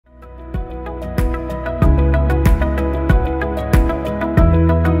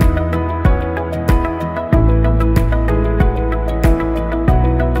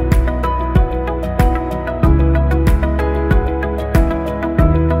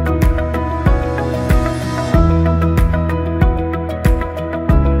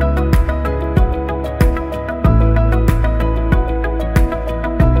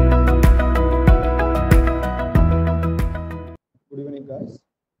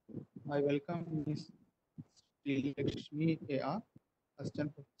I welcome Ms. 𝐶𝐞𝐫𝐬𝐢𝐴, Assistant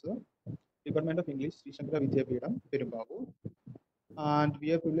Professor, Department of English, �W𝐿𝐻𝐵𝐻, Perumbavu. And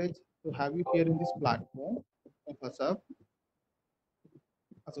we are privileged to have you here in this platform of ASAP,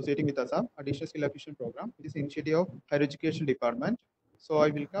 associating with ASAP, Additional Skill Acquisition Program. It is initiative of Higher Education Department. So I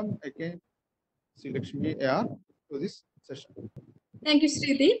welcome again 𝐶𝐞𝐫𝐬𝐢 to this session. Thank you,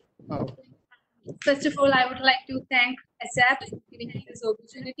 Srideep. Okay. First of all, I would like to thank ASAP for giving me this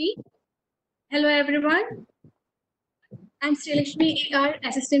opportunity. Hello, everyone. I'm 𝐶𝐞𝐫𝐬𝐢,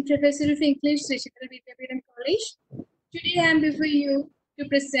 Assistant Professor of English, 𝐶𝐞𝐫𝐬𝐢 College. Today, I am before you to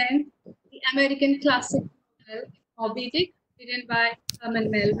present the American classic novel, Moby Dick, written by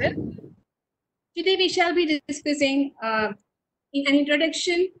Herman Melville. Today, we shall be discussing an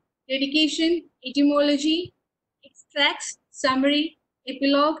introduction, dedication, etymology, extracts, summary,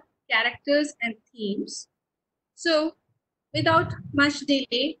 epilogue, characters, and themes. So, without much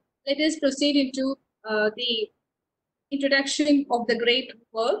delay, let us proceed into the introduction of the great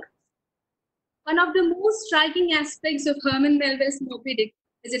work. One of the most striking aspects of Herman Melville's Moby Dick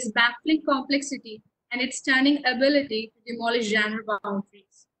is its baffling complexity and its stunning ability to demolish genre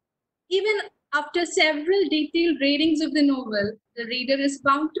boundaries. Even after several detailed readings of the novel, the reader is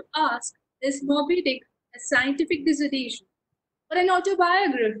bound to ask, is Moby Dick a scientific dissertation, or an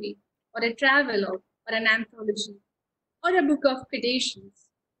autobiography, or a travelogue, or an anthology, or a book of quotations,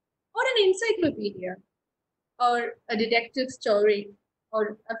 or an encyclopedia, or a detective story,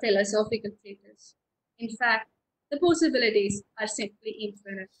 or a philosophical treatise? In fact, the possibilities are simply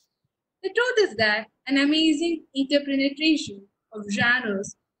infinite. The truth is that an amazing interpretation of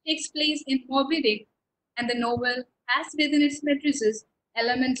genres takes place in Moby Dick, and the novel has within its matrices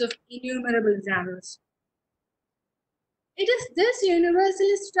elements of innumerable genres. It is this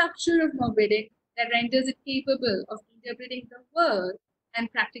universalist structure of Moby Dick that renders it capable of interpreting the world and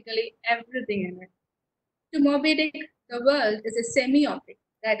practically everything in it. To Moby Dick, the world is a semiotic,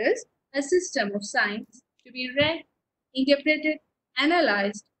 that is, a system of science to be read, interpreted,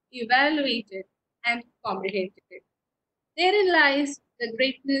 analyzed, evaluated, and comprehended. Therein lies the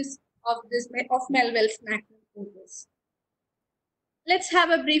greatness of Melville's magnum opus. Let's have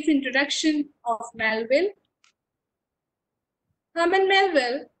a brief introduction of Melville. Herman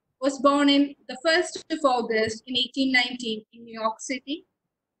Melville was born on the 1st of August in 1819 in New York City.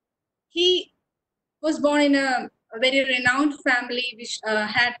 He was born in a very renowned family which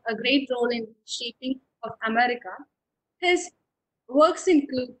had a great role in shaping of America. His works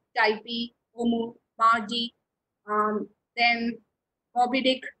include Typee, Homo, Mardi, then Moby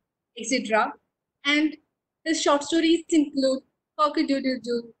Dick, etc. And his short stories include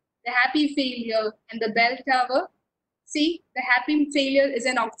Cock-a-doodle-doo, The Happy Failure, and The Bell Tower. See, The Happy Failure is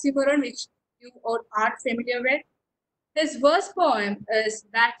an oxymoron which you all are familiar with. His verse poem is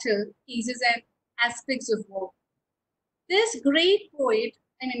Battle, Pieces and Aspects of War. This great poet,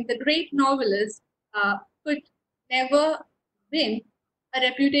 the great novelist, could never win a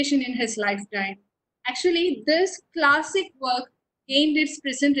reputation in his lifetime. Actually, this classic work gained its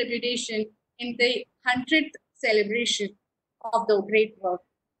present reputation in the 100th celebration of the great work.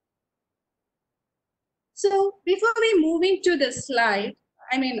 So before we move into the slide,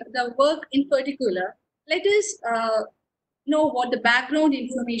 the work in particular, let us know what the background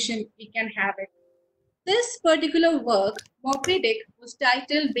information we can have it. This particular work, Moby Dick, was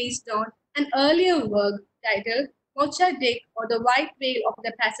titled based on an earlier work titled Mocha Dick, or the White Whale of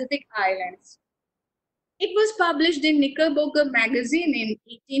the Pacific Islands. It was published in Knickerbocker magazine in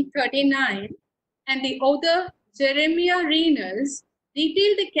 1839, and the author Jeremiah Reynolds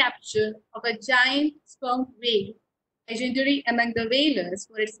detailed the capture of a giant sperm whale, legendary among the whalers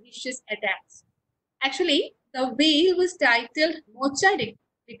for its vicious attacks. Actually, the whale was titled Mocha Dick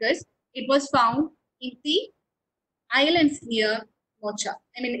because it was found in the islands near Mocha,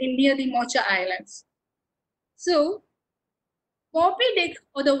 near the Mocha Islands. So, Moby Dick,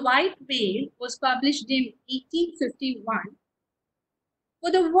 or the White Whale, was published in 1851.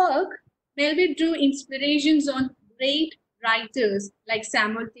 For the work, Melville drew inspirations on great writers like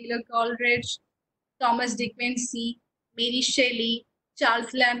Samuel Taylor Coleridge, Thomas De Quincey, Mary Shelley,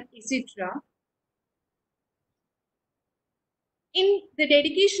 Charles Lamb, etc. In the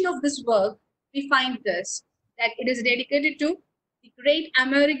dedication of this work, we find this, that it is dedicated to the great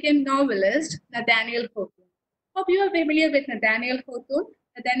American novelist Nathaniel Hawthorne. Hope you are familiar with Nathaniel Hawthorne.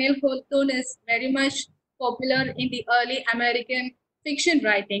 Nathaniel Hawthorne is very much popular in the early American fiction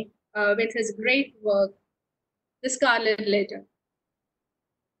writing with his great work, The Scarlet Letter.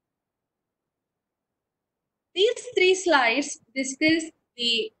 These three slides discuss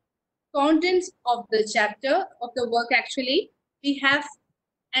the contents of the chapter of the work. Actually, we have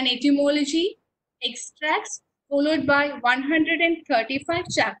an etymology, extracts, followed by 135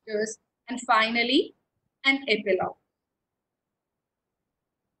 chapters, and finally, an epilogue.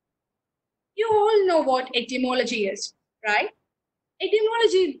 You all know what etymology is, right?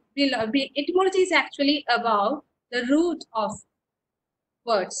 Etymology is actually about the root of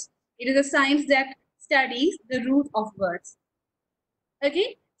words. It is a science that studies the root of words.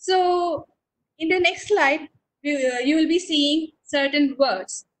 Okay, so in the next slide, you will be seeing certain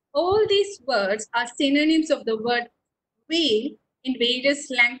words. All these words are synonyms of the word whale in various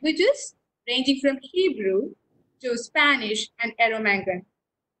languages, ranging from Hebrew to Spanish and Aromangan.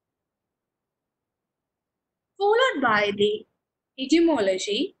 Followed by the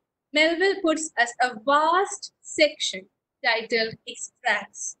etymology, Melville puts us a vast section titled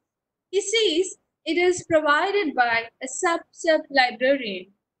Extracts. He says it is provided by a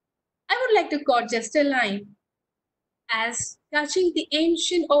sub-librarian. I would like to quote just a line. As touching the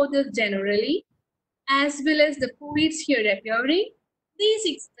ancient authors generally, as well as the poets here appearing, these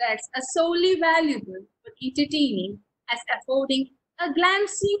extracts are solely valuable for entertaining as affording a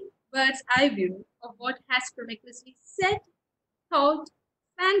glancing bird's eye view of what has promiscuously said, thought,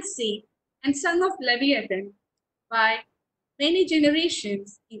 fancied, and sung of Leviathan by many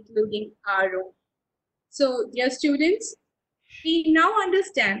generations, including our own. So, dear students, we now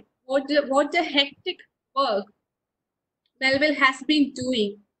understand what the hectic work Melville has been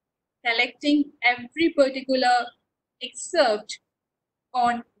doing, collecting every particular excerpt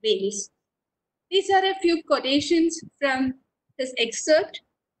on whales. These are a few quotations from his excerpt.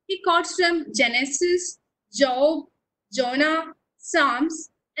 He quotes from Genesis, Job, Jonah,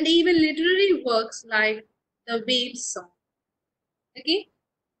 Psalms, and even literary works like the Whale Song. Okay,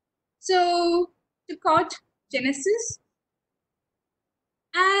 so to quote Genesis,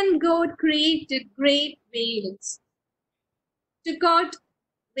 and God created great whales. To quote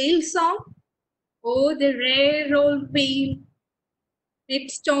Whale Song, oh, the rare old whale,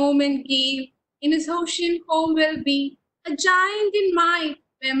 with storm and gale, in his ocean home will be, a giant in might,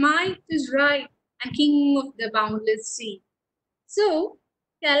 where might is right, and king of the boundless sea. So,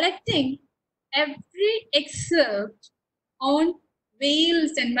 collecting every excerpt on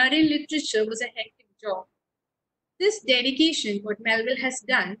whales and marine literature was a hectic job. This dedication, what Melville has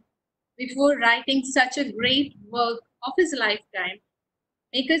done before writing such a great work of his lifetime,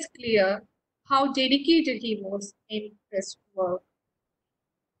 make us clear how dedicated he was in this work.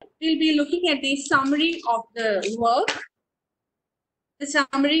 We'll be looking at the summary of the work, the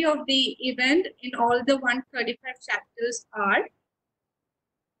summary of the event in all the 135 chapters are.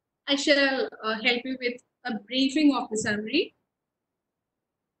 I shall help you with a briefing of the summary.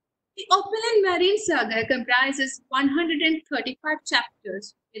 The Opulent Marine Saga comprises 135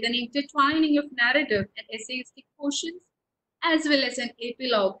 chapters with an intertwining of narrative and essayistic portions, as well as an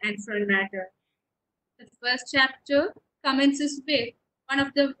epilogue and front matter. The first chapter commences with one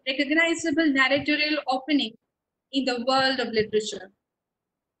of the recognizable narratorial openings in the world of literature.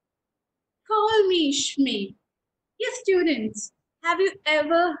 Call me Shmi. Yes, students, have you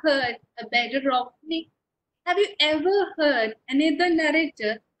ever heard a better opening? Have you ever heard another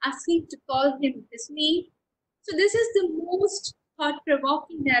narrator asking to call him his name? So this is the most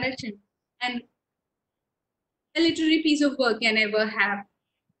thought-provoking narration and a literary piece of work can ever have.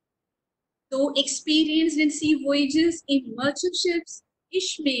 Though experienced in sea voyages in merchant ships,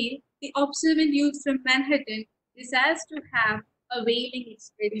 Ishmael, the observant youth from Manhattan, desires to have a whaling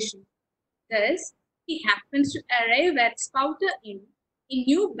expedition. Thus, he happens to arrive at Spouter Inn in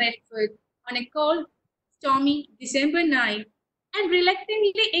New Bedford on a cold, stormy December night and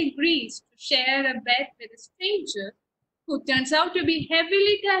reluctantly agrees to share a bed with a stranger who turns out to be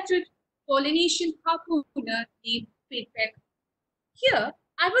heavily tattooed Polynesian harpooner named Queequeg. Here,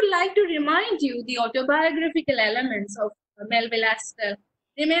 I would like to remind you the autobiographical elements of Melville as well.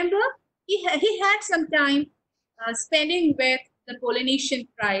 Remember, he had some time spending with the Polynesian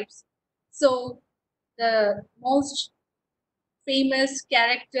tribes. So the most famous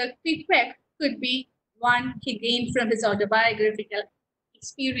character, Queequeg, could be one he gained from his autobiographical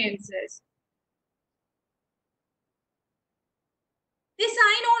experiences. They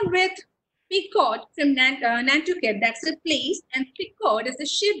sign on with Pequod from Nantucket, that's the place, and Pequod is the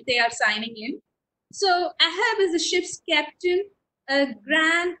ship they are signing in. So Ahab is the ship's captain, a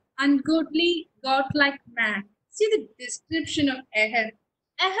grand, ungodly, godlike man. See the description of Ahab.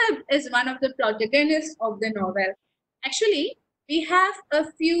 Ahab is one of the protagonists of the novel. Actually, we have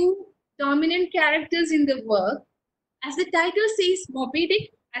a few dominant characters in the work. As the title says, Moby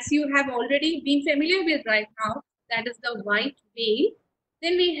Dick, as you have already been familiar with right now, that is the white whale.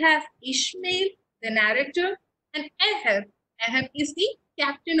 Then we have Ishmael, the narrator, and Ahab. Ahab is the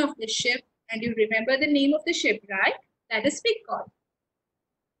captain of the ship, and you remember the name of the ship, right? That is 𝐶𝐞𝐞.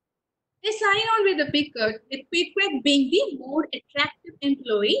 They sign on with the 𝐶𝐞𝐞, with 𝐶𝐞𝐞 being the more attractive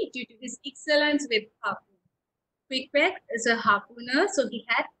employee due to his excellence with harpoon. 𝐶𝐞𝐞 is a harpooner, so he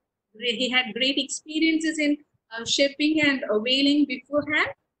had great experiences in shipping and whaling beforehand.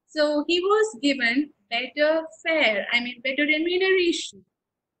 So he was given better fare, better remuneration.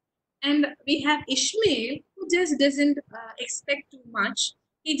 And we have Ishmael, who just doesn't expect too much.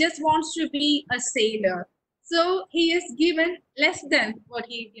 He just wants to be a sailor. So he is given less than what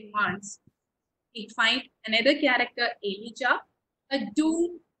he demands. We find another character, Elijah, a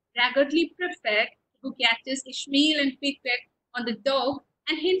doomed, raggedly prefect who catches Ishmael and 𝐶𝐞𝐞 on the dock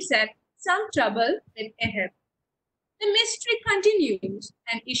and hints at some trouble with 𝐒𝐵. The mystery continues,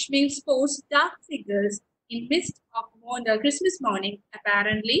 and Ishmael spots dark figures in mist of Christmas morning,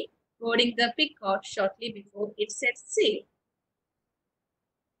 apparently boarding the 𝐶𝐞𝐞 shortly before it sets sail.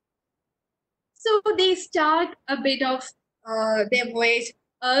 So they start a bit of their voyage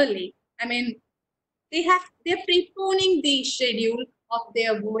early. They're preponing the schedule of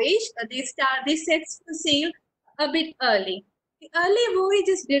their voyage. They set sail a bit early. The early voyage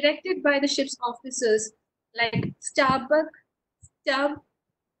is directed by the ship's officers like Starbuck, Stubb,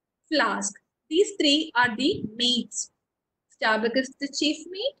 Flask. These three are the mates. Starbuck is the chief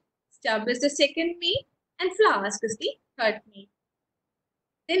mate, Stubb is the second mate, and Flask is the third mate.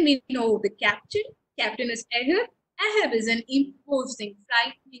 Then we know the captain. Captain is 𝐒𝐵. 𝐒𝐵 is an imposing,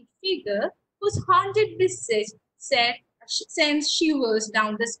 frightening figure whose haunted visage sends shivers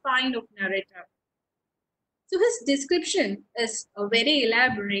down the spine of narrator. So his description is very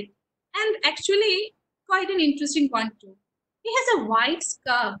elaborate and actually quite an interesting one too. He has a white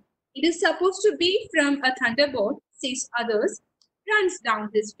scarf. It is supposed to be from a thunderbolt, says others, runs down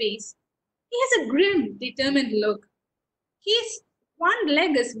his face. He has a grim, determined look. His one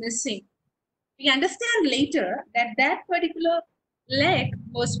leg is missing. We understand later that that particular leg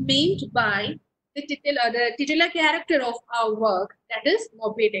was maimed by the titular character of our work, that is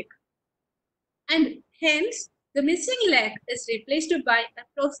Moby Dick. And hence, the missing leg is replaced by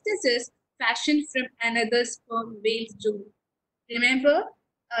a prosthesis fashioned from another sperm whale too. Remember,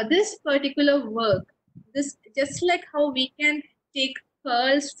 this particular work, just like how we can take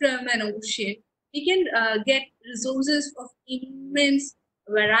pearls from an ocean, we can get resources of immense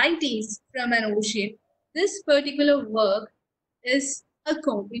varieties from an ocean. This particular work is a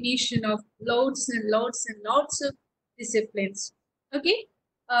combination of lots and lots and lots of disciplines. Okay,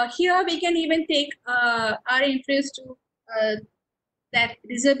 here we can even take our interest to that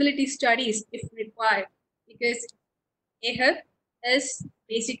disability studies if required, because 𝐒𝐵 is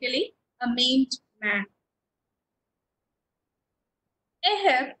basically a maimed man.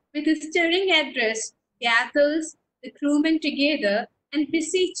 𝐒𝐵, with his stirring address, gathers the crewmen together and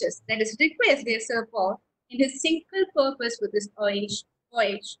beseeches, that is, requests their support in his single purpose with this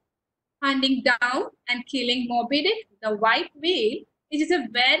voyage, hunting down and killing Moby Dick, the white whale, which is a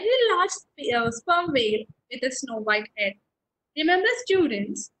very large sperm whale with a snow white head. Remember,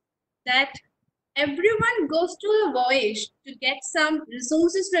 students, that everyone goes to a voyage to get some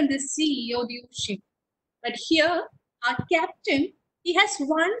resources from the sea or the ocean. But here, our captain, he has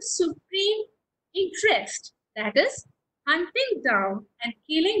one supreme interest, that is, hunting down and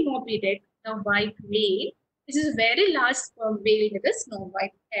killing Moby Dick, the white whale, which is a very large sperm whale with a snow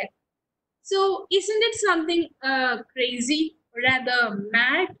white head. So, isn't it something crazy, rather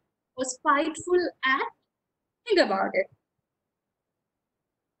mad or spiteful act? Think about it.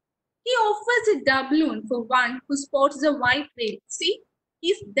 He offers a doubloon for one who spots the white whale. See,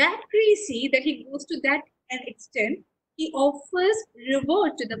 he's that crazy that he goes to that an extent. He offers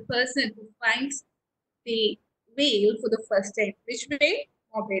reward to the person who finds the whale for the first time. Which whale?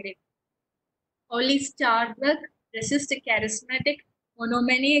 Moby Dick. Only Starbuck resists the charismatic,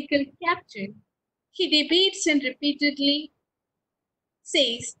 monomaniacal captain. He debates and repeatedly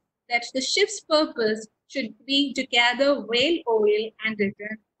says that the ship's purpose should be to gather whale oil and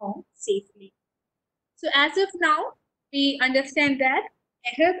return home safely. So as of now, we understand that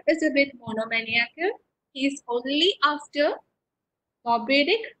𝐒𝐵 is a bit monomaniacal. He is only after Moby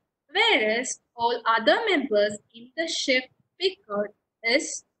Dick, whereas all other members in the ship 𝐶𝐞𝐞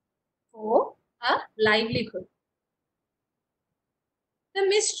is for a livelihood. The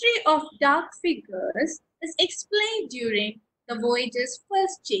mystery of dark figures is explained during the voyage's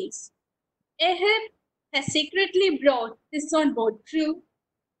first chase. 𝐒𝐵 has secretly brought his on-board crew,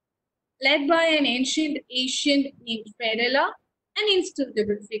 led by an ancient Asian named Fedela, an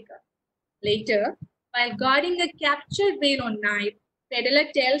inscrutable figure. Later, while guarding a captured whale on night,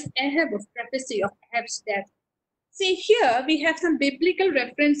 Fedela tells 𝐒𝐵 of prophecy of 𝐒𝐵's death. See, here we have some biblical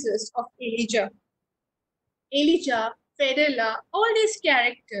references of Elijah, Fedela, all these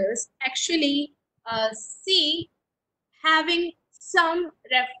characters actually see having some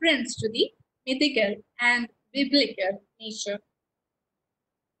reference to the mythical and biblical nature.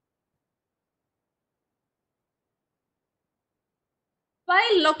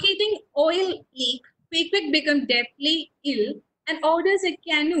 While locating oil leak, Pickwick becomes deathly ill and orders a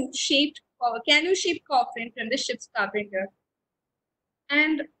canoe-shaped coffin from the ship's carpenter.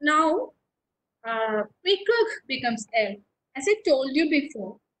 And now Pickwick becomes ill. As I told you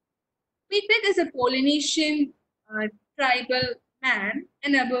before, Pickwick is a Polynesian tribal man,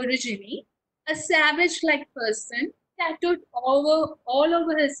 an aborigine, a savage-like person tattooed all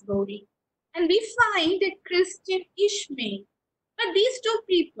over his body. And we find a Christian Ishmael. But these two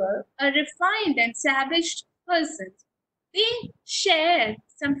people are refined and savage persons. They share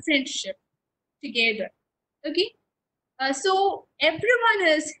some friendship together. Okay? So everyone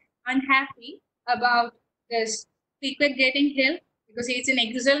is unhappy about this Pickwick getting ill because he's an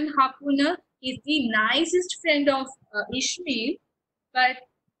excellent harpooner. He's the nicest friend of Ishmael, but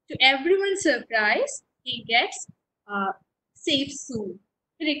to everyone's surprise, he gets safe soon.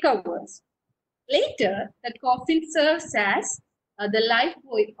 He recovers. Later, the coffin serves as the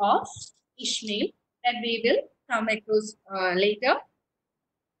lifeboat of Ishmael that we will come across later.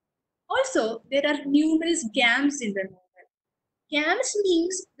 Also, there are numerous GAMs in the novel. GAMs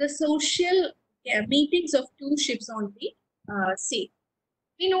means the social meetings of two ships on the sea.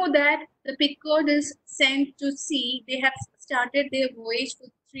 We know that the Pickard is sent to sea. They have started their voyage for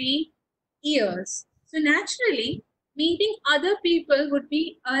 3 years. So naturally, meeting other people would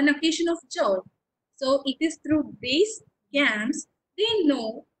be an occasion of joy. So it is through these GAMs they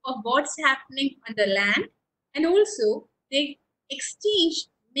know of what's happening on the land, and also they exchange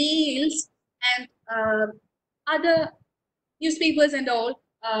mails and other newspapers and all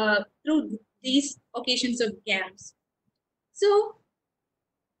through these occasions of GAMs. So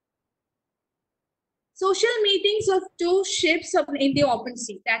social meetings of two ships in the open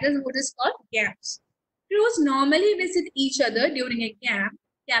sea, that is what is called GAMs. Crews normally visit each other during a GAM,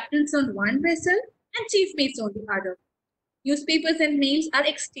 captains on one vessel and chief mates on the other. Newspapers and mails are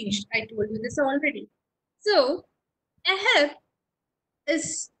exchanged. I told you this already. So Ahab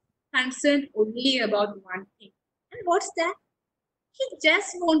is concerned only about one thing. And what's that? He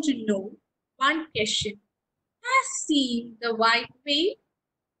just wants to know one question. Has seen the white whale?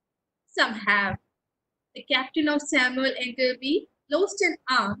 Some have. The captain of Samuel Enderby lost an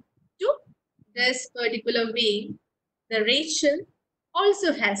arm to this particular whale. The Rachel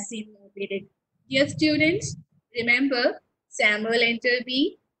also has seen Moby Dick. Dear students, remember Samuel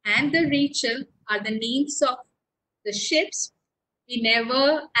Enderby and the Rachel are the names of the ships. We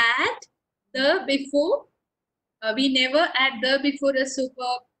never add the before. We never add the before a super,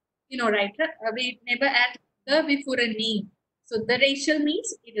 right? We never add the before a name. So the Rachel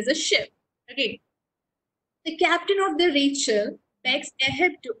means it is a ship. Okay. The captain of the Rachel begs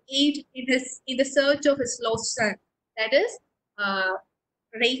Ahab to aid in the search of his lost son. That is,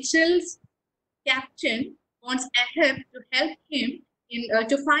 Rachel's captain wants Ahab to help him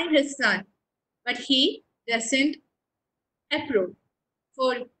to find his son, but he doesn't approve.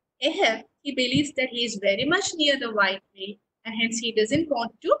 For Ahab, he believes that he is very much near the white whale, and hence he doesn't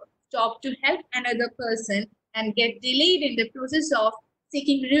want to stop to help another person and get delayed in the process of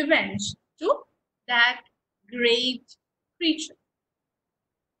seeking revenge to that great creature.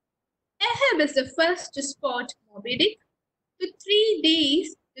 Ahab is the first to spot Moby Dick. For 3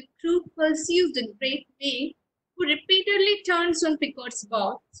 days, the crew pursues the great whale, who repeatedly turns on Pickard's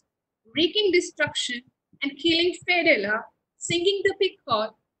boats, wreaking destruction and killing Fedela, sinking the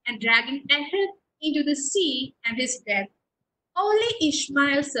Pickard and dragging Ahab into the sea and his death. Only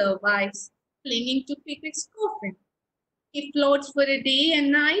Ishmael survives, clinging to Pickwick's coffin. He floats for a day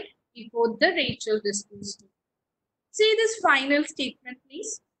and night before the Rachel rescues him. See this final statement,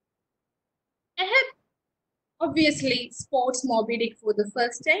 please. Ahab obviously spots Moby Dick for the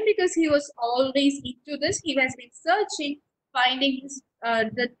first time because he was always into this. He has been searching, finding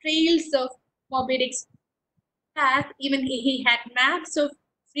the trails of Moby Dick's path. Even he had maps of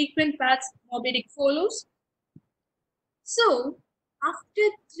frequent paths Moby Dick follows. So, after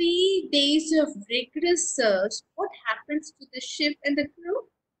 3 days of rigorous search, what happens to the ship and the crew?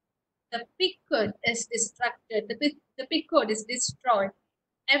 The Pickard is destructed. The Pickard is destroyed.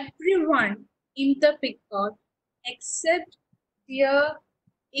 Everyone in the Pickard except dear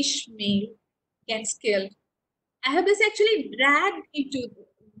Ishmael gets killed. Ahab is actually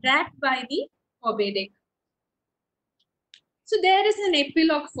dragged by the Moby Dick. So there is an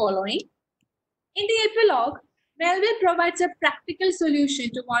epilogue following. In the epilogue, Melville provides a practical solution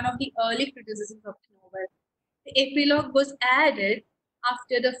to one of the early criticisms of the novel. The epilogue was added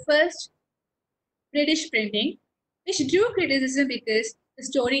after the first British printing, which drew criticism because the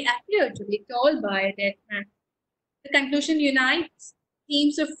story appeared to be told by a dead man. The conclusion unites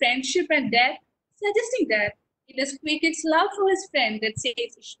themes of friendship and death, suggesting that it is 𝐸𝐞𝐿's love for his friend that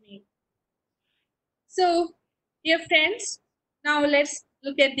saves Ishmael. So, dear friends, now let's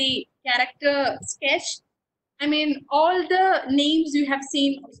look at the character sketch. I mean, all the names you're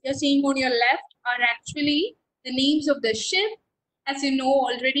seeing on your left are actually the names of the ship, as you know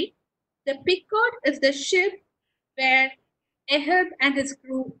already. The Pequod is the ship where Ahab and his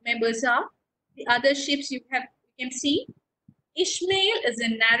crew members are. The other ships you can see. Ishmael is a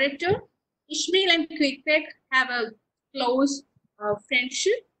narrator. Ishmael and 𝐸𝐞𝐿 have a close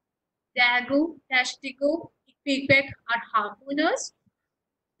friendship. Dago, Tashtigo, 𝐸𝐸𝐿 are harpooners.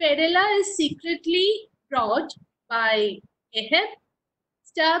 Fedela is secretly brought by Ahab.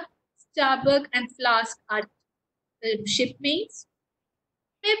 Starbuck and Flask are the shipmates.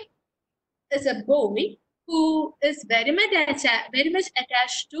 Pip is a boy who is very much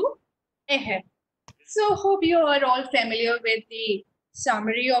attached to Ahab. So hope you are all familiar with the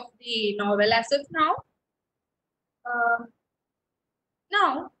summary of the novel as of now.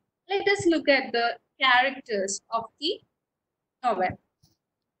 Now, let us look at the characters of the novel.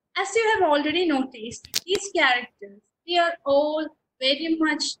 As you have already noticed, these characters, they are all very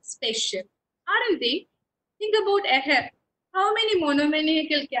much special, aren't they? Think about Ahab. How many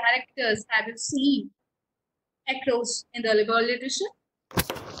monomaniacal characters have you seen across in the world literature?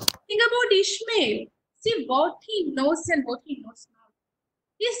 Think about Ishmael. See what he knows and what he knows not.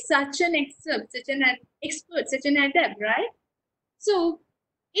 He is such an expert, such an adept, right? So,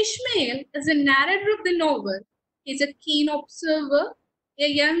 Ishmael is a narrator of the novel. He is a keen observer, a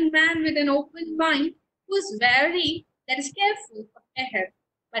young man with an open mind who is careful of Ahab,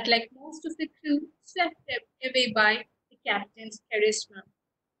 but like most of the crew, swept away by the captain's charisma.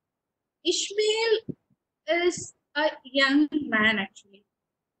 Ishmael is a young man actually.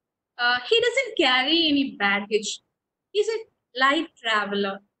 He doesn't carry any baggage. He's a light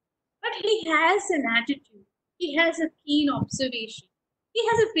traveler, but he has an attitude. He has a keen observation. He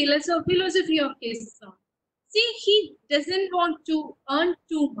has a philosophy of his own. See, he doesn't want to earn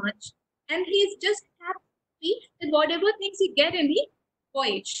too much, and he's just happy with whatever things he get in the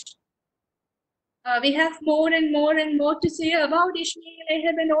voyage. We have more and more and more to say about Ishmael,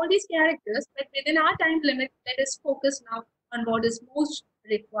 Ahab, and all these characters, but within our time limit, let us focus now on what is most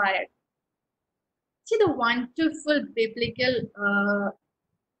required. See the wonderful biblical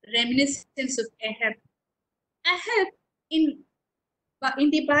reminiscence of Ahab. Ahab in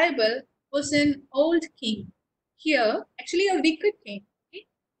the Bible was an old king. Here, actually a wicked king. Okay?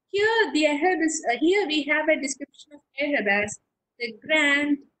 Here we have a description of Ahab as the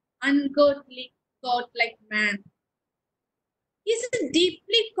grand, ungodly, godlike man. He's a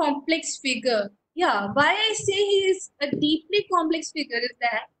deeply complex figure. Yeah, why I say he is a deeply complex figure is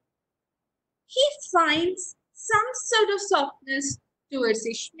that he finds some sort of softness towards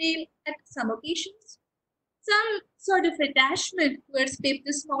Ishmael at some occasions, some sort of attachment towards Pip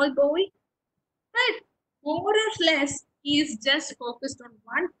the small boy, but more or less he is just focused on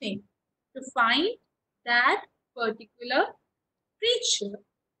one thing, to find that particular creature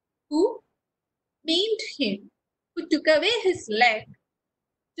who maimed him, who took away his leg,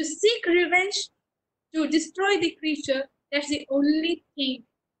 to seek revenge, to destroy the creature. That's the only thing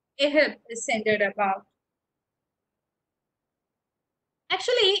Ahab is centered about.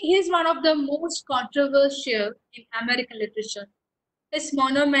 Actually, he is one of the most controversial in American literature. His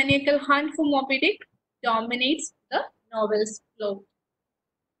monomaniacal hunt for Moby Dick dominates the novel's plot.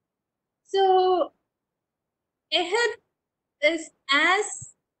 So, Ahab is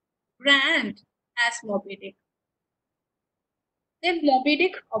as grand as Moby Dick. Then Moby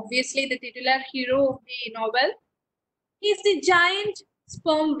Dick, obviously the titular hero of the novel, he is the giant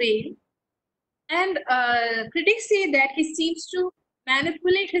sperm whale, and critics say that he seems to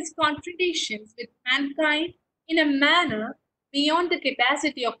manipulate his confrontations with mankind in a manner beyond the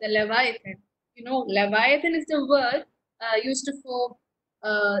capacity of the Leviathan. You know, Leviathan is the word used to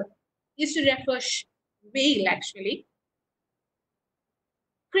refer whale actually.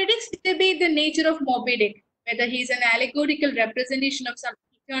 Critics debate the nature of Moby Dick, whether he is an allegorical representation of some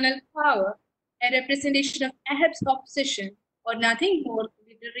eternal power, a representation of Ahab's obsession, or nothing more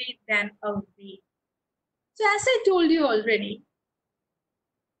literary than a whale. So as I told you already,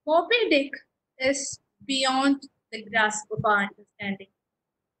 Moby Dick is beyond the grasp of our understanding.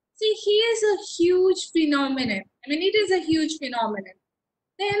 See, he is a huge phenomenon. I mean, it is a huge phenomenon.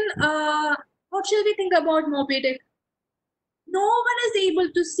 Then What shall we think about Moby Dick? No one is able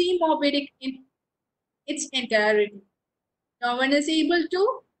to see Moby Dick in its entirety. No one is able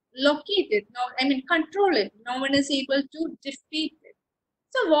to locate it. No, I mean control it. No one is able to defeat it.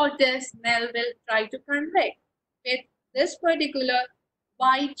 So what does Melville try to convey with this particular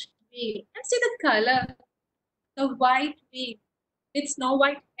white whale? And see the color, the white whale with snow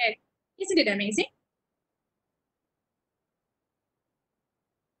white head. Isn't it amazing?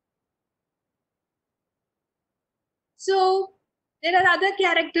 So there are other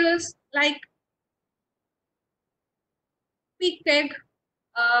characters like Quick-Quag,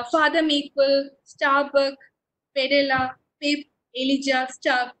 Father Maple, Starbuck, Fedela, Pip, Elijah,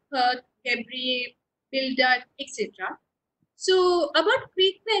 Stubb, Hurt, Gabriel, Bildad, etc. So about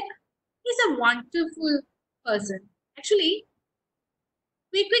Quick-Quag, he's a wonderful person. Actually,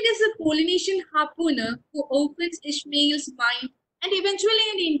 Quick-Quag is a Polynesian harpooner who opens Ishmael's mind and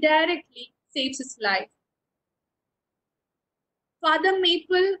eventually and indirectly saves his life. Father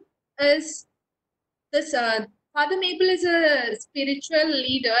Maple is this. Father Maple is a spiritual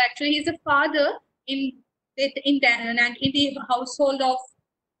leader. Actually, he's a father in the household of.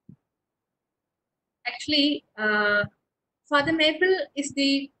 Actually, Father Maple is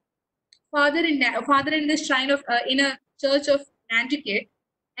the father in the shrine of in a church of Nantucket,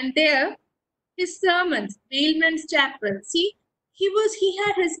 and there his sermons, Whaleman's Chapel. See, he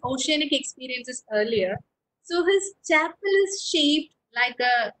had his oceanic experiences earlier, so his chapel is shaped like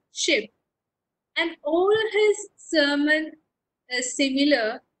a ship, and all his sermon is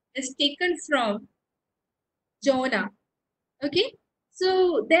similar, is taken from Jonah. Okay,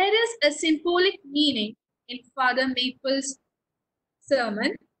 so there is a symbolic meaning in Father Maple's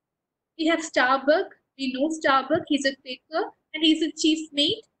sermon. We have Starbuck. We know Starbuck. He's a Quaker and he's a chief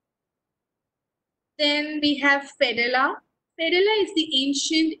mate. Then we have Fedela. Fedela is the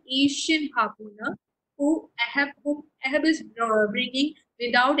ancient Asian harpooner whom Ahab is bringing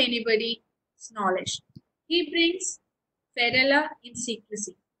without anybody's knowledge. He brings Fedela in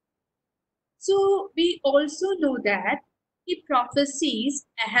secrecy. So we also know that he prophesies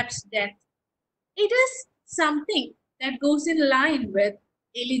Ahab's death. It is something that goes in line with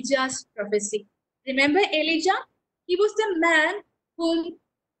Elijah's prophecy. Remember Elijah? He was the man whom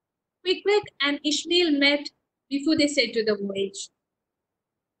Quick-Quag and Ishmael met before they set to the voyage.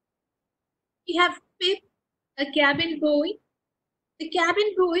 We have Pip, a cabin boy. The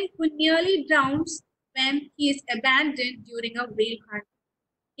cabin boy who nearly drowns when he is abandoned during a whale hunt.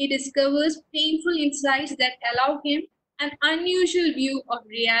 He discovers painful insights that allow him an unusual view of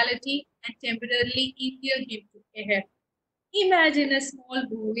reality and temporarily endear him to Ahab. Imagine a small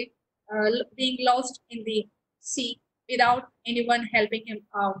boy being lost in the sea without anyone helping him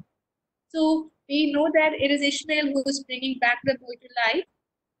out. So we know that it is Ishmael who is bringing back the boy to life.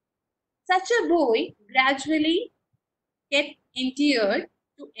 Such a boy gradually gets endeared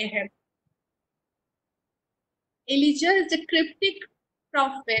to Ahab. Elijah is the cryptic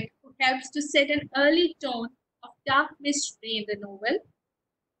prophet who helps to set an early tone of dark mystery in the novel.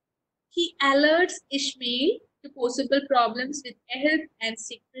 He alerts Ishmael to possible problems with Ahab and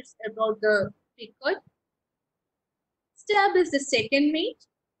secrets about the Pequod. Stubb is the second mate.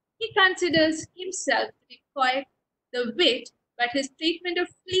 He considers himself to be quite the wit, but his treatment of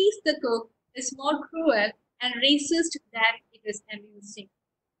Fleece the cook is more cruel and racist than it is amusing.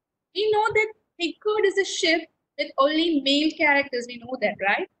 We know that Pequod is a ship with only male characters. We know that,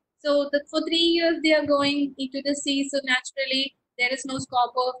 right? So for 3 years they are going into the sea. So naturally there is no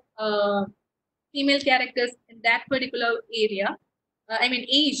scope of female characters in that particular area. I mean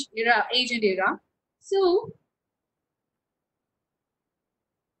age and era. So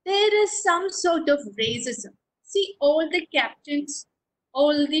there is some sort of racism. See, all the captains,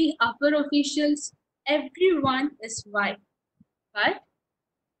 all the upper officials, everyone is white, but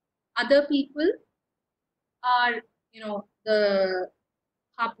other people are, the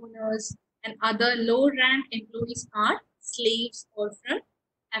harpooners and other low-rank employees are slaves or from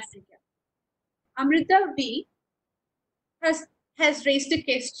Africa. Amrita V has raised a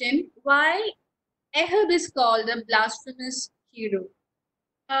question: why Ahab is called a blasphemous hero?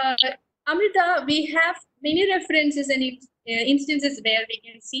 Amrita, we have many references and instances where we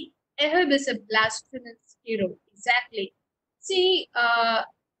can see Ahab is a blasphemous hero. Exactly. See,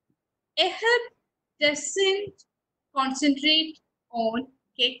 Ahab doesn't concentrate on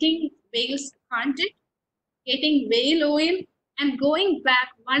getting whales hunted, getting whale oil, and going back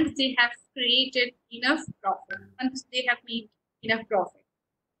once they have created enough profit, once they have made enough profit.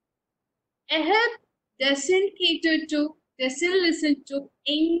 Ahab doesn't listen to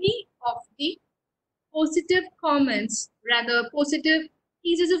any of the positive comments, rather positive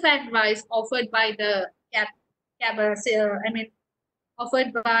pieces of advice offered by the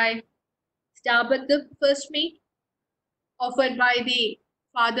offered by Starbuck the first mate, offered by the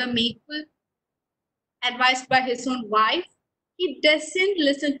father Maple, advised by his own wife. He doesn't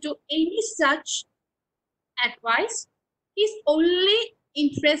listen to any such advice. He's only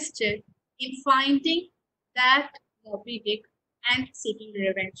interested in finding that Moby Dick and seeking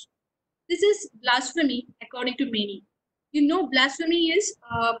revenge. This is blasphemy according to many. You know, blasphemy is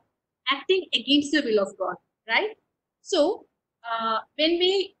acting against the will of God, right? So, when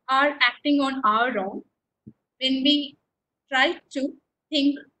we are acting on our own, when we try to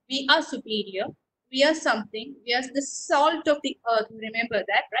think we are superior, we are something, we are the salt of the earth. Remember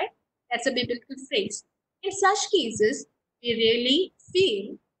that, right? That's a biblical phrase. In such cases, we really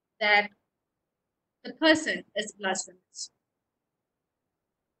feel that the person is blasphemous.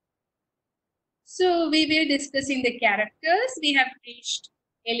 So we were discussing the characters. We have reached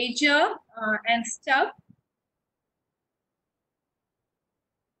Elijah and stuff.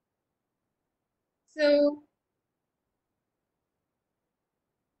 So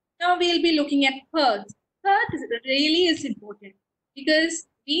now we'll be looking at Perth. Perth really is important because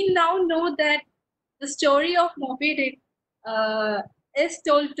we now know that the story of Moby Dick is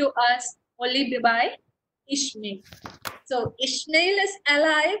told to us only by Ishmael. So Ishmael is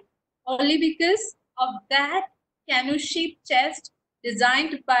alive only because of that canoe ship chest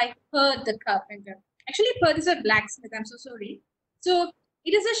designed by Perth the carpenter. Actually, Perth is a blacksmith. I'm so sorry. So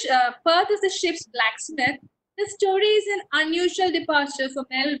it is Perth is the ship's blacksmith. The story is an unusual departure for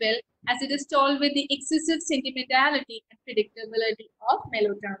Melville as it is told with the excessive sentimentality and predictability of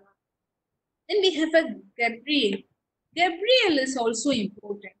melodrama. Then we have a Gabriel. Gabriel is also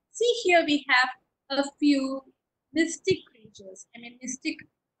important. See here we have a few mystic creatures. Mystic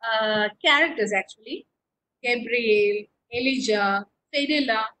characters actually. Gabriel, Elijah,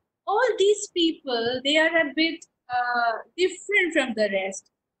 Fedela. All these people, they are a bit different from the rest.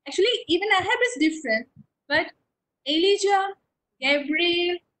 Actually, even Ahab is different, but Elijah,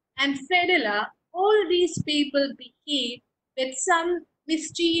 Gabriel, and Fedela, all these people behave with some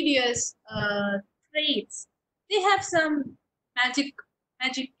mysterious traits. They have some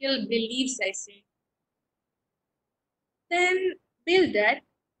magical beliefs, I say. Then Bildad.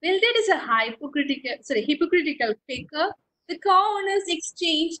 Bildad is a hypocritical faker. The co-owners'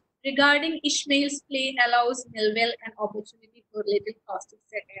 exchange regarding Ishmael's play allows Melville an opportunity for little caustic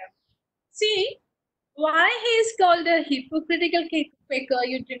satire. See, why he is called a hypocritical faker,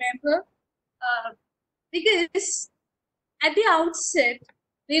 you remember? Because at the outset,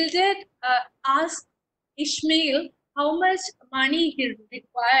 Bildad asked Ishmael how much money he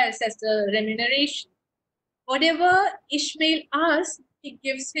requires as a remuneration. Whatever Ishmael asks, he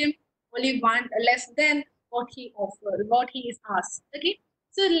gives him only one less than what he offered, what he is asked. Okay,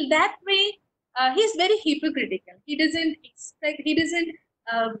 so that way he's very hypocritical. He doesn't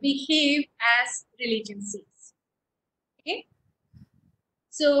behave as religion says. Okay,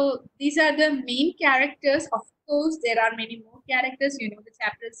 so these are the main characters. Of course, there are many more characters. You know, the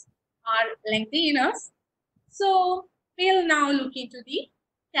chapters are lengthy enough. So we'll now look into the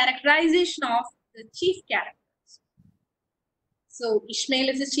characterization of the chief characters. So Ishmael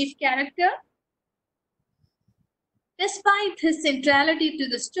is the chief character. Despite his centrality to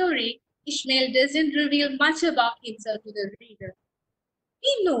the story, Ishmael doesn't reveal much about himself to the reader.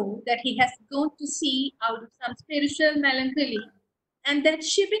 We know that he has gone to sea out of some spiritual melancholy and that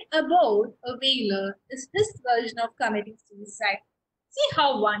shipping aboard a whaler is his version of committing suicide. See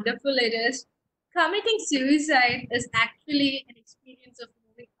how wonderful it is. Committing suicide is actually an experience of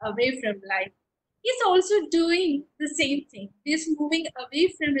moving away from life. He's also doing the same thing. He's moving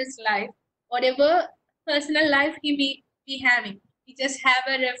away from his life, whatever personal life he may be having. We just have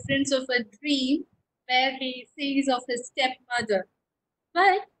a reference of a dream where he sees of his stepmother.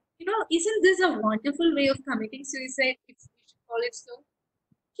 But, you know, isn't this a wonderful way of committing suicide, if we should call it so?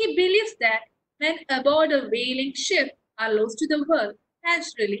 He believes that men aboard a whaling ship are lost to the world.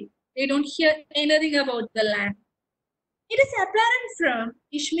 Naturally, they don't hear anything about the land. It is apparent from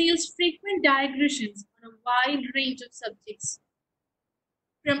Ishmael's frequent digressions on a wide range of subjects,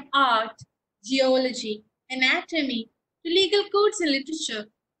 from art, geology, anatomy, to legal codes and literature,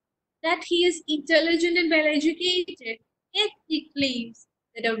 that he is intelligent and well-educated, yet he claims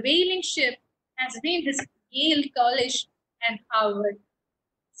that a whaling ship has been his Yale College and Harvard.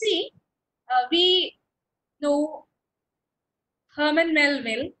 See, we know Herman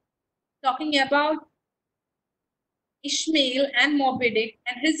Melville talking about Ishmael and Moby Dick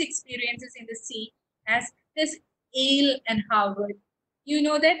and his experiences in the sea as his Yale and Harvard. You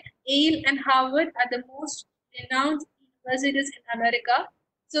know that Yale and Harvard are the most renowned plus it is in America.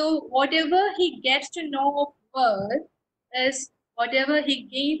 So whatever he gets to know of world is whatever he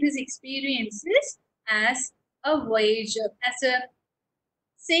gained his experiences as a voyager, as a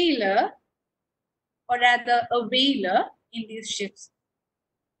sailor, or rather a whaler in these ships.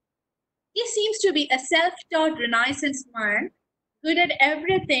 He seems to be a self-taught Renaissance man, good at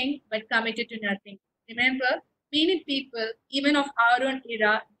everything but committed to nothing. Remember, many people, even of our own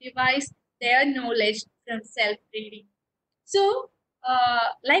era, devise their knowledge from self-reading. So,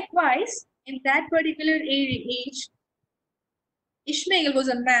 likewise, in that particular age, Ishmael was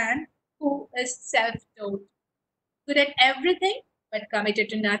a man who is self-taught, good at everything but committed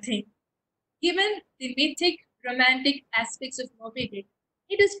to nothing. Given the mythic, romantic aspects of Moby Dick,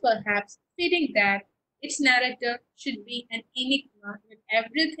 it is perhaps fitting that its narrator should be an enigma, with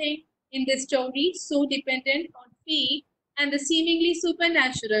everything in the story so dependent on fate and the seemingly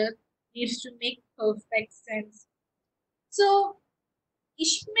supernatural needs to make perfect sense. So,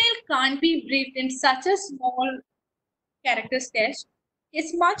 Ishmael can't be briefed in such a small character sketch.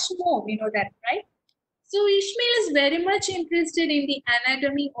 It's much more, we know that, right? So, Ishmael is very much interested in the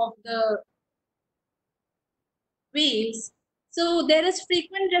anatomy of the whales. So there is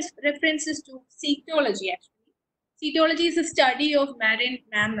frequent references to cetology actually. Cetology is a study of marine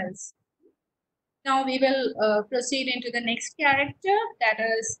mammals. Now we will proceed into the next character, that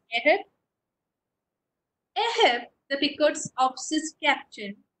is 𝐒𝐫. 𝐒𝐫, the Picard's obsessed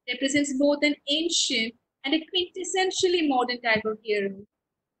captain, represents both an ancient and a quintessentially modern type of hero.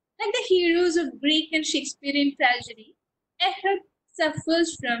 Like the heroes of Greek and Shakespearean tragedy, 𝐒𝐫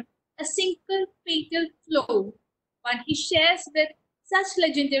suffers from a single fatal flaw, one he shares with such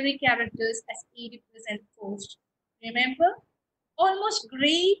legendary characters as Oedipus and Faust. Remember, almost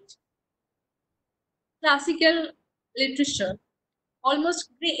great classical literature,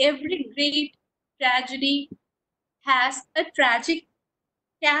 almost every great tragedy has a tragic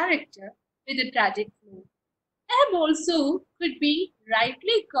character with a tragic flaw. 𝐒𝐫 also could be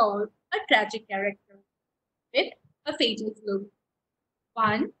rightly called a tragic character with a fatal flaw,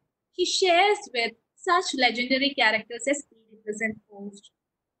 one he shares with such legendary characters as Oedipus and Faust.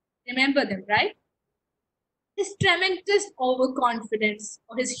 Remember them, right? His tremendous overconfidence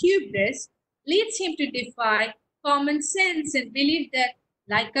or his hubris leads him to defy common sense and believe that,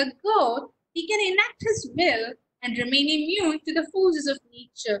 like a god, he can enact his will and remain immune to the forces of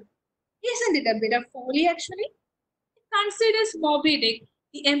nature. Isn't it a bit of folly, actually? He considers Moby Dick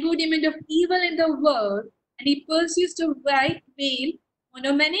the embodiment of evil in the world, and he pursues the white whale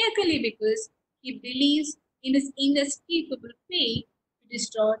monomaniacally because he believes in his inescapable fate to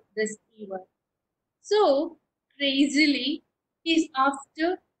destroy this evil. So, crazily, he's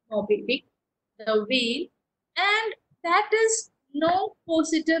after Moby Dick, the whale, and that is no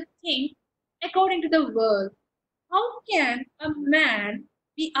positive thing according to the world. How can a man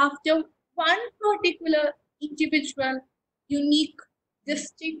be after one particular individual, unique,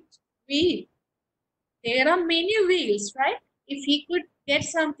 distinct whale? There are many whales, right? If he could get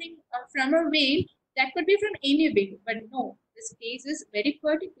something from a whale, that could be from any whale. But no, this case is very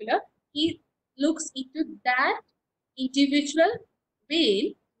particular. He looks into that individual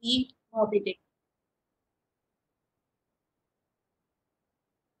whale named Moby Dick.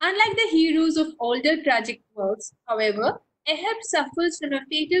 Unlike the heroes of older tragic works, however, 𝐒𝐫 suffers from a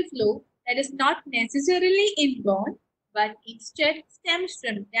fatal flaw that is not necessarily inborn, but instead stems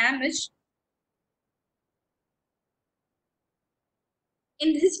from damage.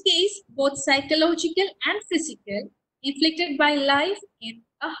 In this case, both psychological and physical, inflicted by life in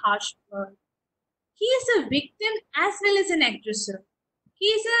a harsh world. He is a victim as well as an aggressor. He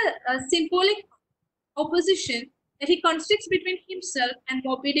is a symbolic opposition that he constructs between himself and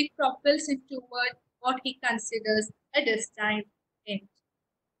Moby Dick propels him toward what he considers a destined end.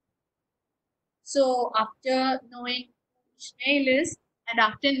 So after knowing who Ishmael is and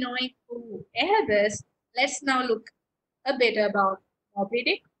after knowing who 𝐒𝐫 is, let's now look a bit about Moby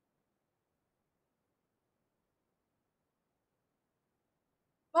Dick.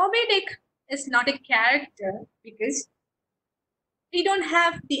 Moby Dick is not a character because we don't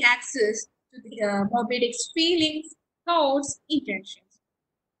have the access to the Moby Dick's feelings, thoughts, intentions.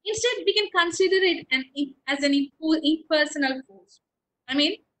 Instead, we can consider it as an impersonal force. I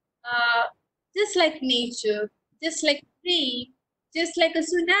mean, just like nature, just like rain, just like a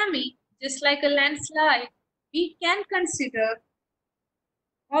tsunami, just like a landslide, we can consider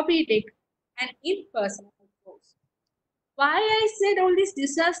Moby Dick an impersonal force. Why I said all these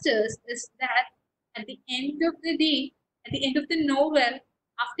disasters is that at the end of the day, at the end of the novel,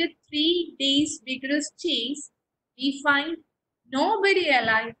 after 3 days vigorous chase, we find nobody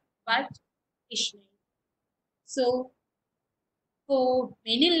alive but Ishmael. So For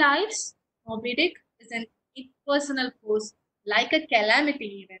many lives, Moby Dick is an impersonal force, like a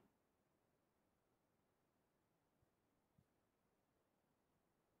calamity even.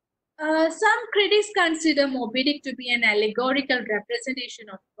 Some critics consider Moby Dick to be an allegorical representation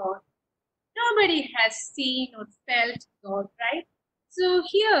of God. Nobody has seen or felt God, right? So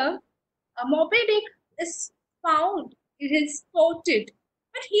here, Moby Dick is found, he is spotted,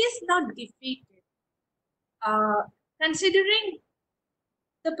 but he is not defeated. Considering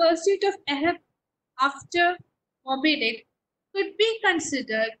the pursuit of Ahab after Moby Dick could be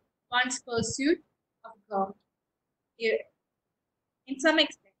considered one's pursuit of God, in some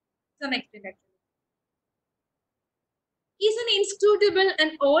extent actually. He is an inscrutable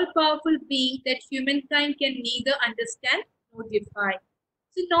and all-powerful being that humankind can neither understand nor defy.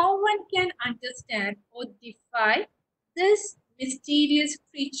 So no one can understand or defy this mysterious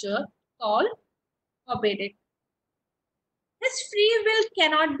creature called Moby Dick. His free will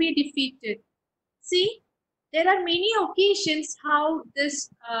cannot be defeated. See, there are many occasions how this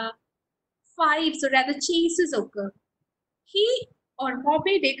fights or rather chases occur. He or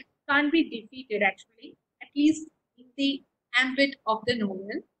Moby Dick can't be defeated actually, at least in the ambit of the novel.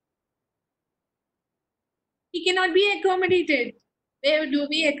 He cannot be accommodated. Where do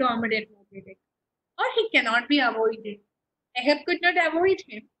we accommodate Moby Dick? Or he cannot be avoided. Ahab could not avoid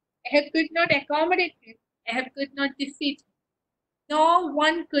him. Ahab could not accommodate him. Ahab could not defeat him. No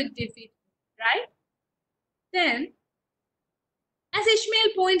one could defeat him, right? Then, as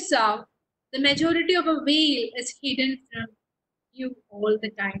Ishmael points out, the majority of a whale is hidden from you all the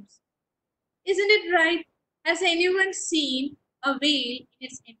times. Isn't it right? Has anyone seen a whale in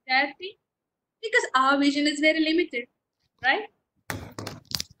its entirety? Because our vision is very limited, right?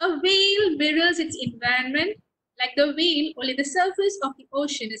 A whale mirrors its environment. Like the whale, only the surface of the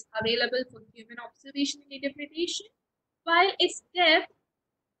ocean is available for human observation and interpretation, while its depth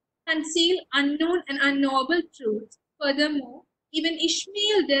conceals unknown and unknowable truths. Furthermore, even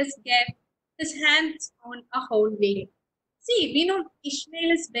Ishmael does get his hands on a whole whale. See, we know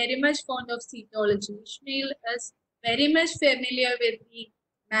Ishmael is very much fond of cetology. Ishmael is very much familiar with the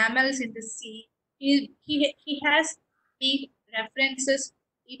mammals in the sea. He has made references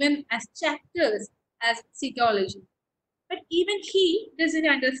even as chapters as cetology. But even he doesn't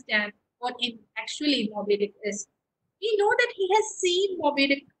understand what actually Moby Dick is. We know that he has seen Moby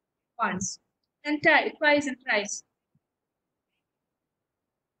Dick once and twice and thrice.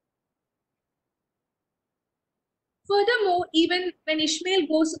 Furthermore, even when Ishmael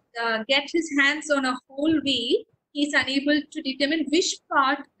goes get his hands on a whole whale, he is unable to determine which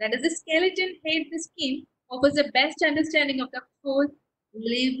part, that is the skeleton, head, the skin, offers the best understanding of the whole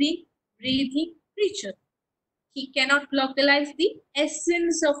living, breathing creature. He cannot localize the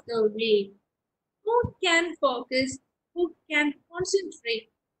essence of the whale. Who can focus, who can concentrate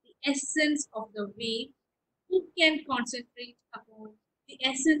the essence of the whale? Who can concentrate upon the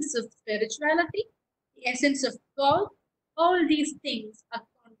essence of spirituality, the essence of God? All these things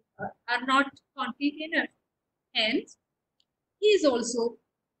are not concrete enough. Hence, he is also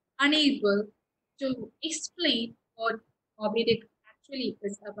unable to explain what Moby Dick actually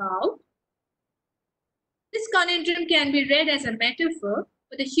is about. This conundrum can be read as a metaphor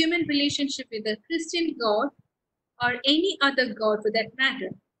for the human relationship with the Christian God or any other God for that matter.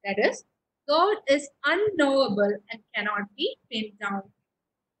 That is, God is unknowable and cannot be pinned down.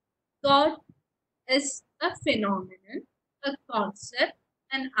 God is a phenomenon, a concept,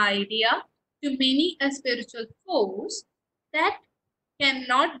 an idea, to many a spiritual force that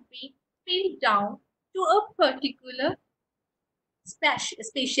cannot be pinned down to a particular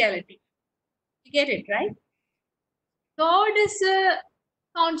speciality. You get it, right? God is a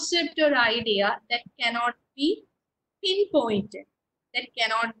concept or idea that cannot be pinpointed, that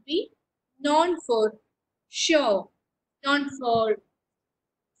cannot be known for sure, known for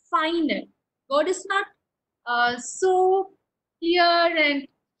final. God is not so clear and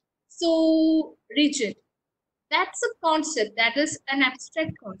so rigid. That's a concept, that is an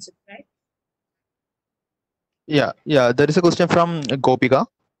abstract concept, right? Yeah. There is a question from Gopika.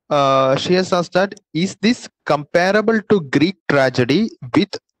 She has asked that, is this comparable to Greek tragedy with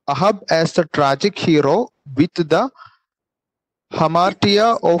Ahab as the tragic hero with the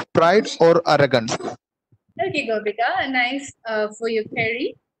hamartia of pride or arrogance? Okay, Gopika, nice for your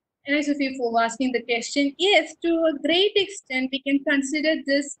query. Nice of you for asking the question. Yes, to a great extent, we can consider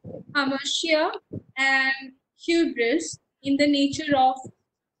this hamartia and hubris in the nature of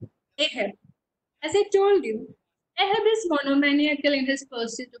Ahab. As I told you, Ahab is monomaniacal in his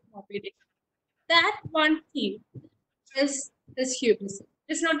pursuit of Moby Dick. That one theme is hubris.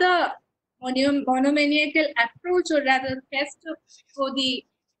 It's not the monomaniacal approach, or rather quest for the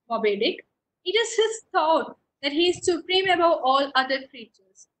Moby Dick. It is his thought that he is supreme above all other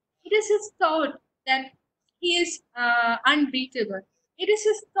creatures. It is his thought that he is unbeatable. It is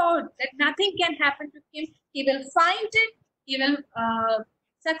his thought that nothing can happen to him. He will find it. He will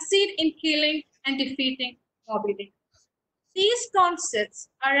succeed in killing and defeating Moby Dick. These concepts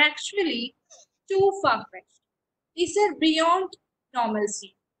are actually too far-fetched. These are beyond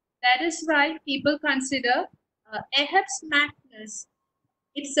normalcy. That is why people consider Ahab's madness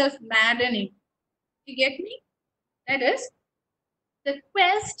itself maddening. You get me? That is, the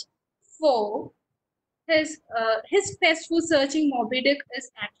quest for his quest for searching Moby Dick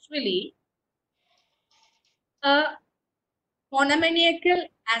is actually a monomaniacal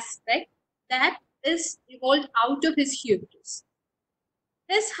aspect that is evolved out of his hubris.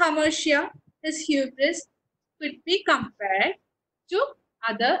 His hamartia, his hubris, could be compared to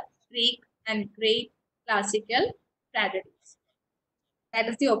other Greek and great classical tragedies. That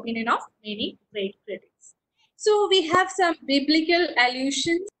is the opinion of many great critics. So we have some biblical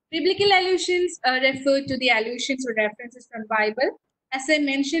allusions. Biblical allusions refer to the allusions or references from Bible. As I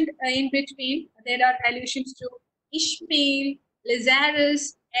mentioned in between, there are allusions to Ishmael,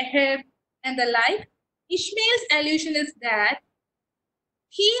 Lazarus, Ahab, and the like. Ishmael's allusion is that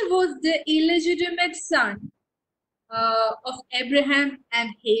he was the illegitimate son of Abraham and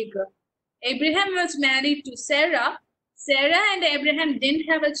Hagar. Abraham was married to Sarah. Sarah and Abraham didn't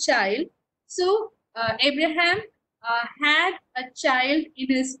have a child. So Abraham had a child in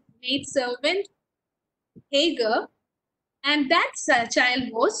his maidservant Hagar, and that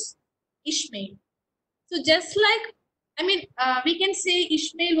child was Ishmael. So just like, we can say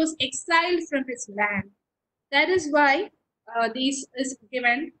Ishmael was exiled from his land. That is why this is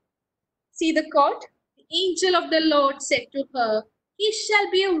given. See the quote? The angel of the Lord said to her, "He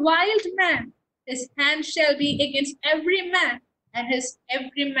shall be a wild man. His hand shall be against every man, and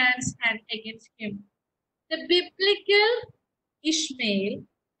every man's hand against him." The biblical Ishmael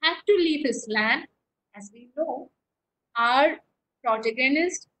had to leave his land. As we know, our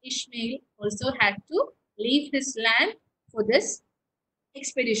protagonist Ishmael also had to leave his land for this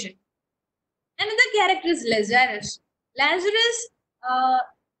expedition. Another character is Lazarus. Lazarus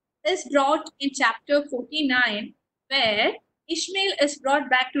is brought in chapter 49, where Ishmael is brought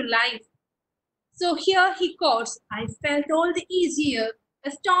back to life. So here he quotes, "I felt all the easier.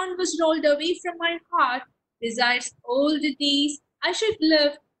 A stone was rolled away from my heart. Besides all the days I should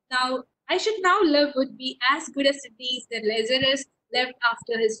now live would be as good as the days that Lazarus lived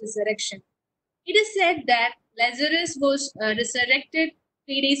after his resurrection." It is said that Lazarus was resurrected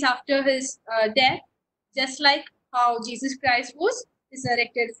 3 days after his death, just like how Jesus Christ was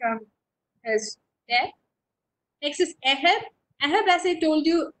resurrected from his death. Next is Ahab. Ahab, as I told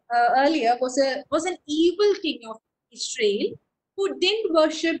you earlier, was an evil king of Israel who didn't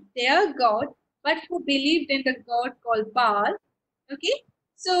worship their God, but who believed in the god called Baal. Okay,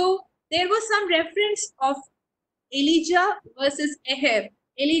 so there was some reference of Elijah versus Ahab.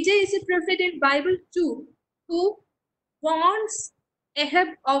 Elijah is a prophet in Bible too, who warns Ahab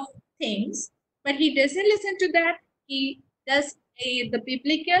of things, but he doesn't listen to that. He does the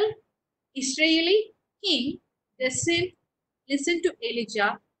biblical Israeli king doesn't listen to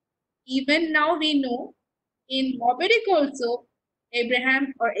Elijah. Even now we know in Moby Dick also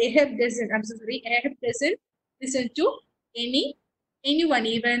Ahab doesn't listen to anyone,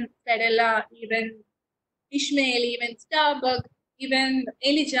 even Fedella, even Ishmael, even Starbuck, even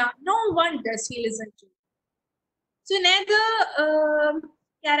Elijah. No one does he listen to. So another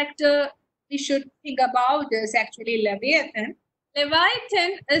character we should think about is actually Leviathan.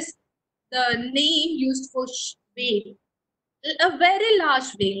 Leviathan is the name used for whale, a very large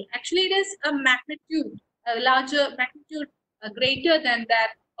whale. Actually, it is a larger magnitude, greater than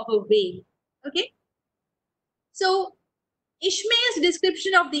that of a whale. Okay. So Ishmael's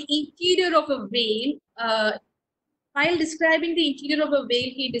description of the interior of a whale, while describing the interior of a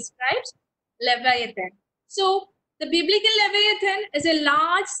whale, he describes Leviathan. So the biblical Leviathan is a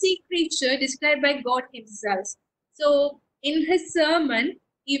large sea creature described by God himself. So in his sermon,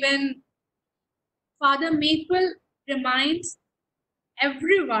 even Father Maple reminds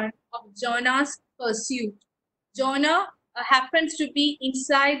everyone of Jonah's pursuit. Jonah happens to be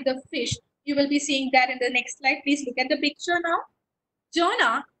inside the fish. You will be seeing that in the next slide. Please look at the picture now.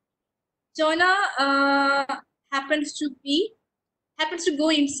 Jonah happens to go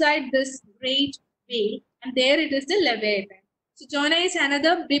inside this great whale, and there it is the Leviathan. So Jonah is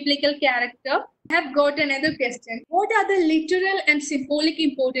another biblical character. I have got another question. What are the literal and symbolic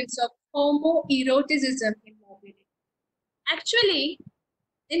importance of homoeroticism in Moby Dick? Actually,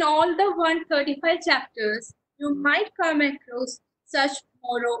 in all the 135 chapters, you might come across such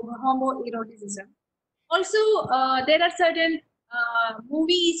homoeroticism. Also, there are certain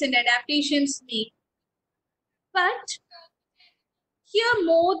movies and adaptations made, but here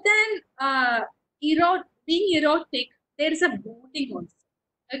more than being erotic, there is a bonding also.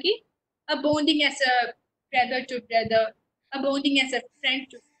 Okay, a bonding as a brother to brother, a bonding as a friend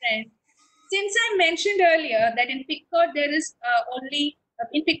to friend. Since I mentioned earlier that in Pickard there is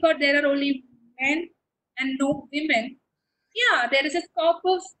in Pickard there are only men and no women. Yeah, there is a scope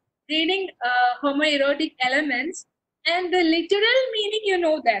of reading homoerotic elements, and the literal meaning, you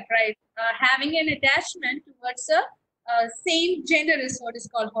know that, right? Having an attachment towards a same gender is what is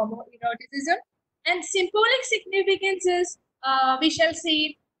called homoeroticism, and symbolic significance is we shall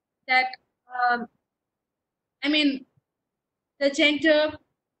see that um, I mean the gender.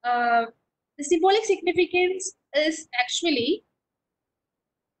 The symbolic significance is actually,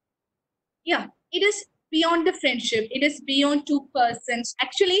 yeah, it is beyond the friendship. It is beyond two persons.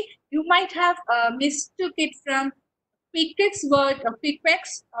 Actually, you might have mistook it from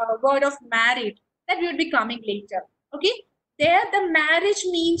𝐶𝐞𝐫𝐻's word of married that will be coming later. Okay, there the marriage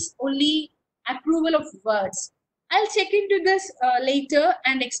means only approval of words. I'll check into this later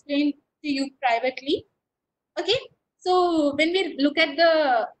and explain to you privately. Okay, so when we look at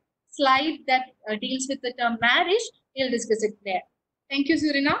the slide that deals with the term marriage, we'll discuss it there. Thank you,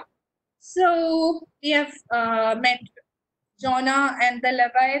 Surina. So we have met Jonah and the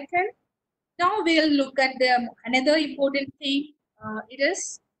Leviathan. Now we'll look at the another important thing. It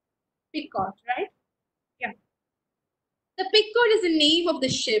is Pickard, right? Yeah. The Pickard is the name of the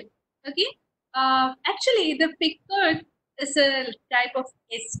ship. Okay. Actually, the Pickard is a type of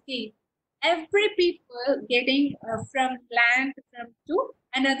escape. Every people getting from land to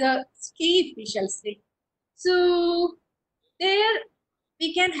another escape, we shall say. So there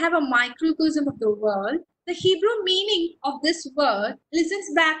we can have a microcosm of the world. The Hebrew meaning of this word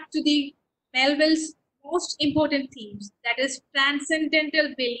listens back to the Melville's most important themes, that is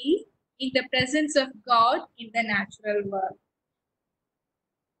transcendental belief in the presence of God in the natural world.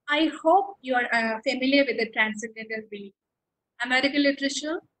 I hope you are familiar with the transcendental belief. American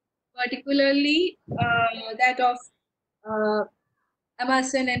literature, particularly that of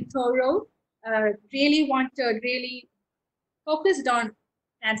Emerson and Thoreau, really focused on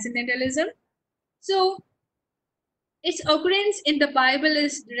transcendentalism. So its occurrence in the Bible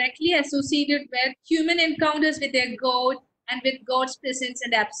is directly associated with human encounters with their God and with God's presence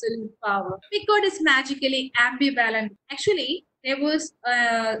and absolute power. Pickard is magically ambivalent. Actually, there was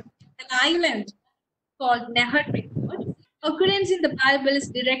an island called Nehar Pickard. Occurrence in the Bible is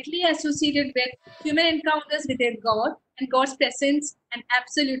directly associated with human encounters with their God and God's presence and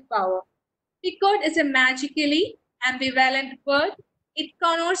absolute power. Pickard is a magically ambivalent word. It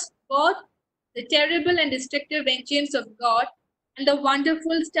connotes both the terrible and destructive vengeance of God and the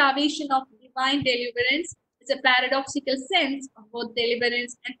wonderful starvation of divine deliverance is a paradoxical sense of both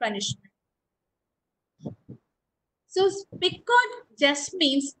deliverance and punishment. So Pickard just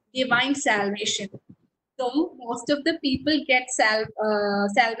means divine salvation. Though most of the people get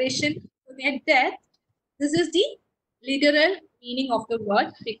salvation to their death, this is the literal meaning of the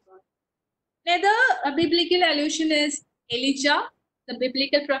word Pickard. Another biblical allusion is Elijah, the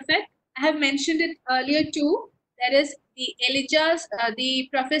biblical prophet. I have mentioned it earlier too. That is the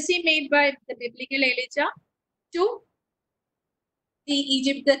prophecy made by the biblical Elijah to the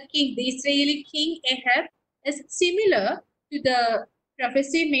Israeli king Ahab is similar to the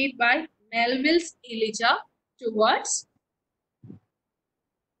prophecy made by Melville's Elijah towards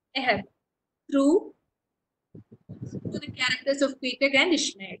Ahab through to the characters of 𝐶𝐞𝐫𝐻 and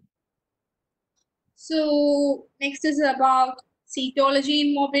Ishmael. So next is about cetology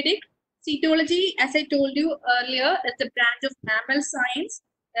in Moby Dick. Cetology, as I told you earlier, is the branch of mammal science.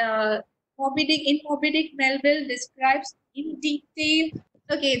 In Moby Dick, Melville describes in detail.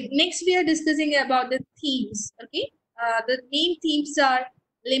 Okay, next we are discussing about the themes. Okay, the main themes are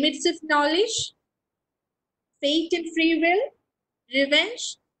limits of knowledge, fate and free will,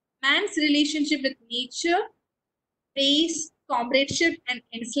 revenge, man's relationship with nature, race, comradeship and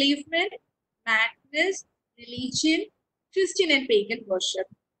enslavement, madness, religion, Christian and pagan worship.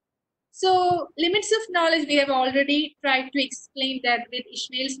 So, limits of knowledge, we have already tried to explain that with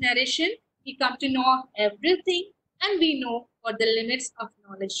Ishmael's narration. We come to know everything and we know what the limits of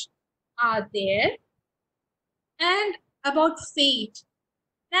knowledge are there. And about fate.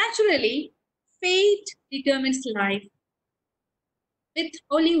 Naturally, fate determines life. With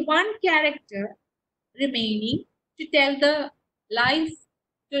only one character remaining to tell the life,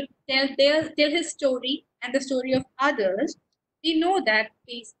 to tell his story and the story of others, we know that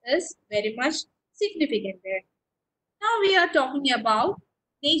peace is very much significant there. Now we are talking about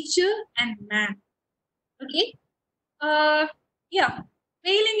nature and man. Okay. Yeah.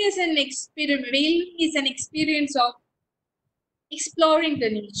 Whaling is an experiment. Whaling is an experience of exploring the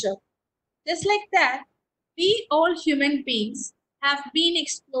nature. Just like that, we all human beings have been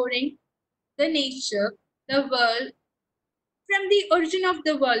exploring the nature, the world, from the origin of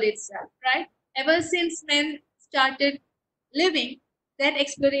the world itself, right? Ever since men started living, that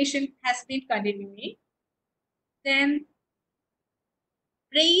exploration has been continuing. Then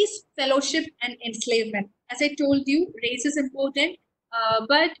race, fellowship, and enslavement. As I told you, race is important,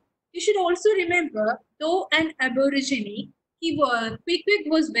 but you should also remember, though an Aborigine, Quick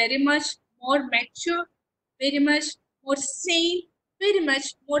was very much more mature, very much more sane, very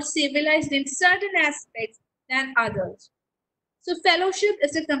much more civilized in certain aspects than others. So fellowship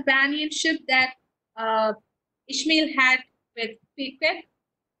is a companionship that Ishmael had with Quick.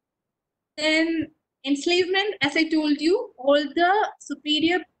 Then enslavement, as I told you, all the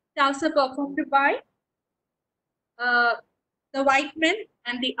superior tasks are performed by the white men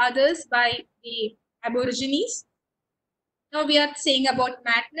and the others by the Aborigines. Now we are saying about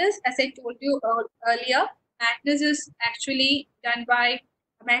madness. As I told you earlier, madness is actually done by,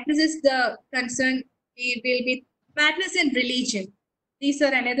 madness is the concern, we will be madness and religion. These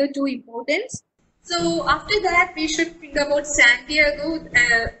are another two importance. So after that, we should think about Santiago,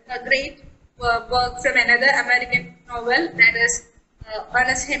 a great work from another American novel, that is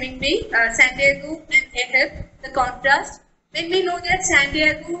Ernest Hemingway, Santiago and Ahab, the contrast. When we know that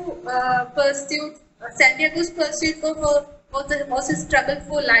Santiago's pursuit was a struggle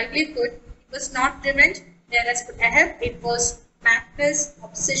for livelihood, it was not revenge, whereas for Ahab, it was madness,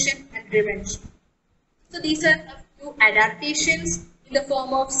 obsession and revenge. So these are a few adaptations in the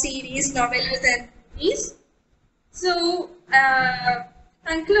form of series, novellas and movies. So to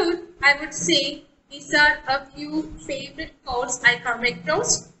conclude, I would say these are a few favorite quotes I come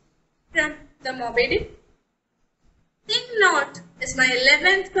across from the Moby Dick. Think not is my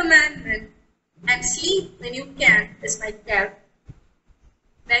 11th commandment, and sleep when you can is my 12th.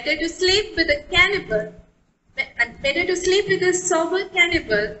 Better to sleep with a cannibal, and better to sleep with a sober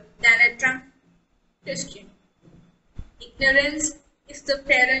cannibal than a drunk Christian. Ignorance is the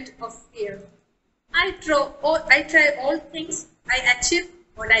parent of fear. I try all things, I achieve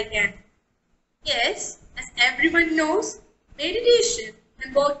what I can. Yes, as everyone knows, meditation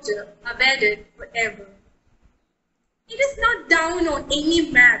and water are wedded forever. It is not down on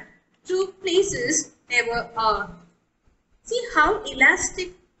any map. True places never are. See how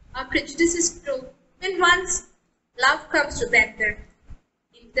elastic our prejudices grow when once love comes to bend them.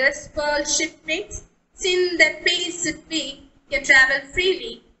 In this world, shipmates, sin that pays its way can travel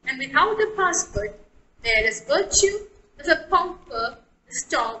freely and without a passport. There is virtue if a conquer is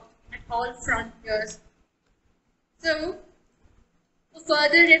stopped at all frontiers. So, for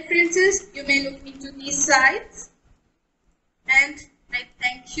further references, you may look into these sites. And I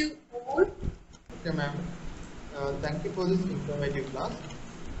thank you all. Okay, ma'am. Thank you for this informative class.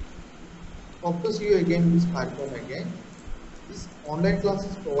 Hope to see you again in this platform again. This online class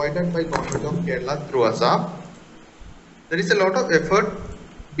is provided by Government of Kerala through ASAP. There is a lot of effort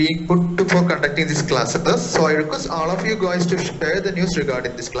being put to for conducting this classes. So I request all of you guys to share the news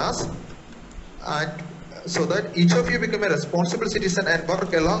regarding this class, and so that each of you become a responsible citizen and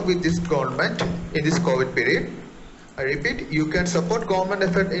work along with this government in this COVID period. I repeat, you can support government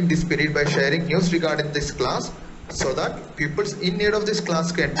effort in this period by sharing news regarding this class so that people in need of this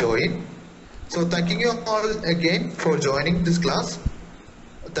class can join. So thanking you all again for joining this class.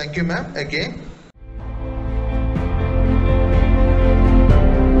 Thank you, ma'am, again.